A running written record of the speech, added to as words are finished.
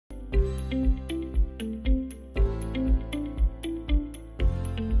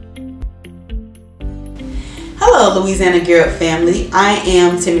Hello, Louisiana Gear Up family. I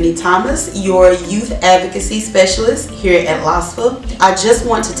am Timothy Thomas, your Youth Advocacy Specialist here at LOSFA. I just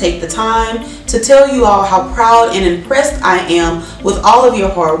want to take the time to tell you all how proud and impressed I am with all of your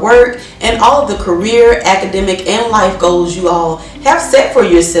hard work and all of the career, academic, and life goals you all have set for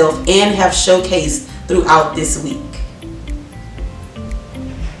yourself and have showcased throughout this week.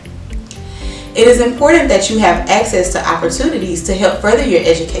 It is important that you have access to opportunities to help further your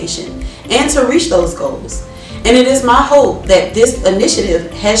education and to reach those goals. And it is my hope that this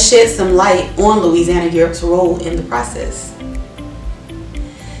initiative has shed some light on Louisiana Gear Up's role in the process.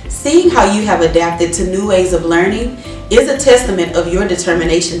 Seeing how you have adapted to new ways of learning is a testament of your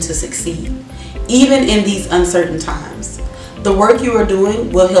determination to succeed, even in these uncertain times. The work you are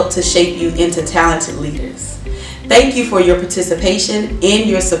doing will help to shape you into talented leaders. Thank you for your participation and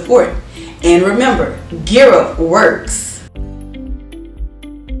your support. And remember, Gear Up works.